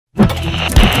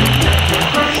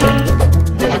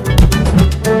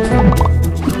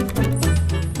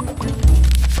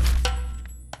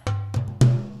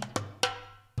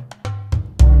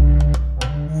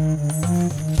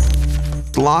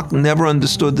Locke never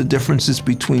understood the differences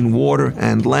between water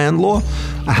and land law.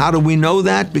 How do we know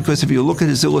that? Because if you look at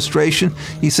his illustration,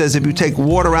 he says if you take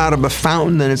water out of a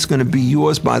fountain, then it's going to be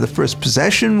yours by the first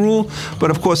possession rule.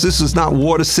 But of course, this is not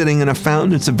water sitting in a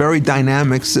fountain. It's a very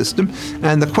dynamic system.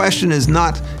 And the question is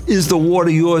not, is the water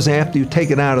yours after you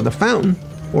take it out of the fountain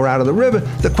or out of the river?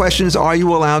 The question is, are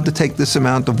you allowed to take this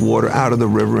amount of water out of the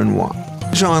river and why?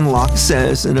 John Locke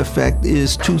says, in effect,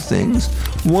 is two things.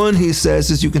 One, he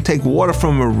says, is you can take water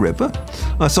from a river,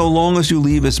 so long as you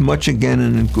leave as much again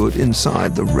and good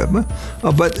inside the river.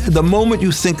 But the moment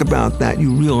you think about that,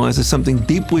 you realize there's something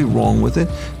deeply wrong with it,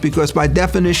 because by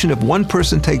definition, if one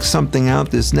person takes something out,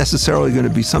 there's necessarily going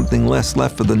to be something less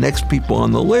left for the next people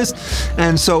on the list.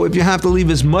 And so if you have to leave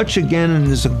as much again and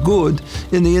as a good,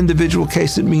 in the individual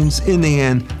case, it means in the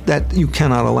end that you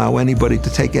cannot allow anybody to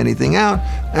take anything out.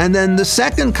 And then the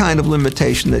second kind of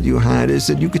limitation that you had is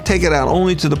that you could take it out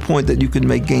only to the point that you could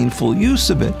make gainful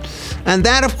use of it. And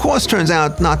that, of course, turns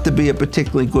out not to be a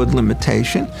particularly good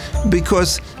limitation,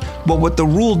 because what the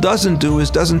rule doesn't do is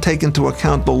doesn't take into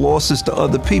account the losses to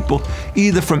other people,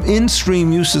 either from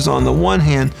in-stream uses on the one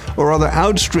hand or other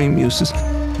outstream uses.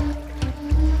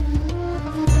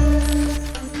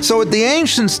 So what the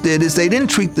ancients did is they didn't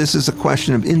treat this as a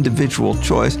question of individual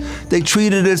choice. They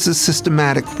treated it as a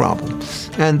systematic problem.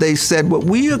 And they said, what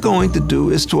we are going to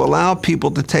do is to allow people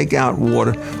to take out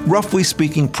water, roughly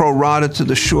speaking, pro rata to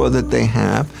the shore that they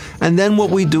have. And then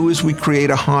what we do is we create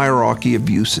a hierarchy of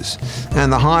uses.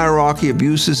 And the hierarchy of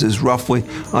uses is roughly,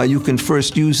 you can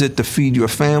first use it to feed your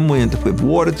family and to give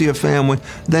water to your family,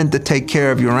 then to take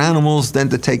care of your animals, then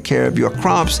to take care of your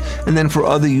crops, and then for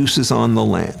other uses on the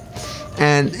land.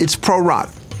 And it's pro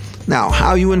rata. Now,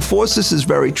 how you enforce this is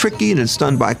very tricky, and it's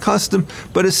done by custom,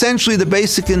 but essentially the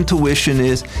basic intuition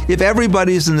is if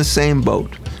everybody is in the same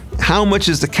boat, how much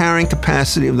is the carrying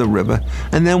capacity of the river,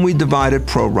 and then we divide it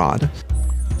pro rata.